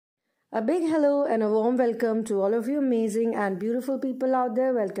A big hello and a warm welcome to all of you amazing and beautiful people out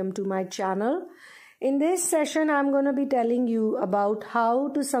there. Welcome to my channel. In this session, I'm going to be telling you about how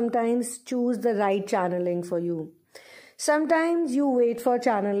to sometimes choose the right channeling for you. Sometimes you wait for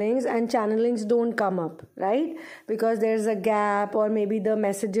channelings and channelings don't come up, right? Because there's a gap or maybe the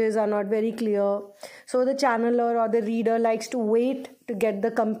messages are not very clear. So the channeler or the reader likes to wait to get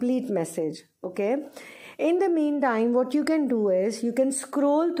the complete message, okay? In the meantime, what you can do is you can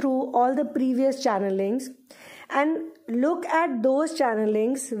scroll through all the previous channelings and look at those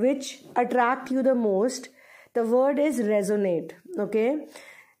channelings which attract you the most. The word is resonate, okay?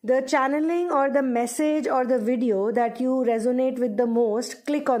 The channeling or the message or the video that you resonate with the most,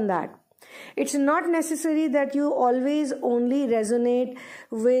 click on that. It's not necessary that you always only resonate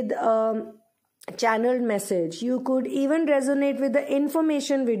with channeled message. You could even resonate with the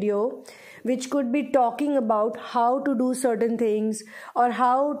information video, which could be talking about how to do certain things or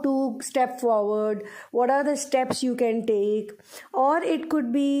how to step forward, what are the steps you can take. Or it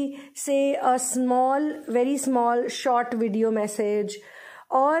could be, say, a very small short video message,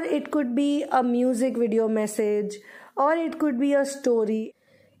 or it could be a music video message, or it could be a story.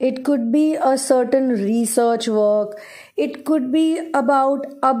 It could be a certain research work. It could be about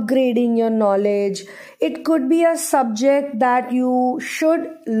upgrading your knowledge. It could be a subject that you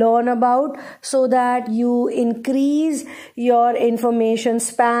should learn about so that you increase your information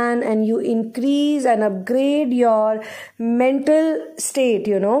span and you increase and upgrade your mental state,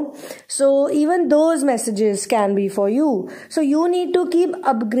 So even those messages can be for you. So you need to keep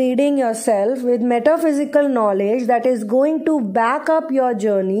upgrading yourself with metaphysical knowledge that is going to back up your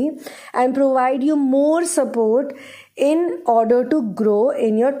journey and provide you more support in order to grow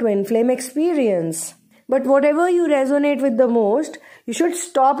in your twin flame experience. But whatever you resonate with the most, you should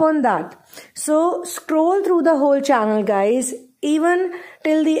stop on that. So scroll through the whole channel, guys. Even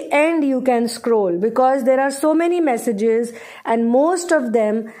till the end you can scroll, because there are so many messages and most of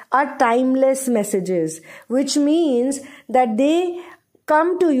them are timeless messages, which means that they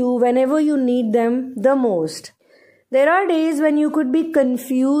come to you whenever you need them the most. There are days when you could be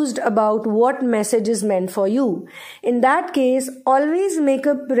confused about what message is meant for you. In that case, always make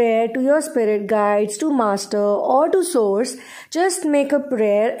a prayer to your spirit guides, to master or to source. Just make a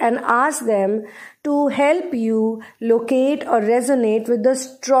prayer and ask them to help you locate or resonate with the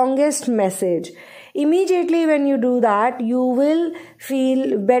strongest message. Immediately when you do that, you will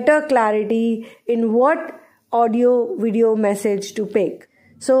feel better clarity in what audio video message to pick.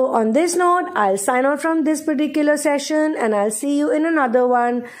 So on this note, I'll sign out from this particular session and I'll see you in another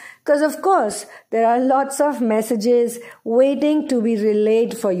one, because of course there are lots of messages waiting to be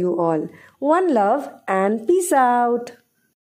relayed for you all. One love and peace out.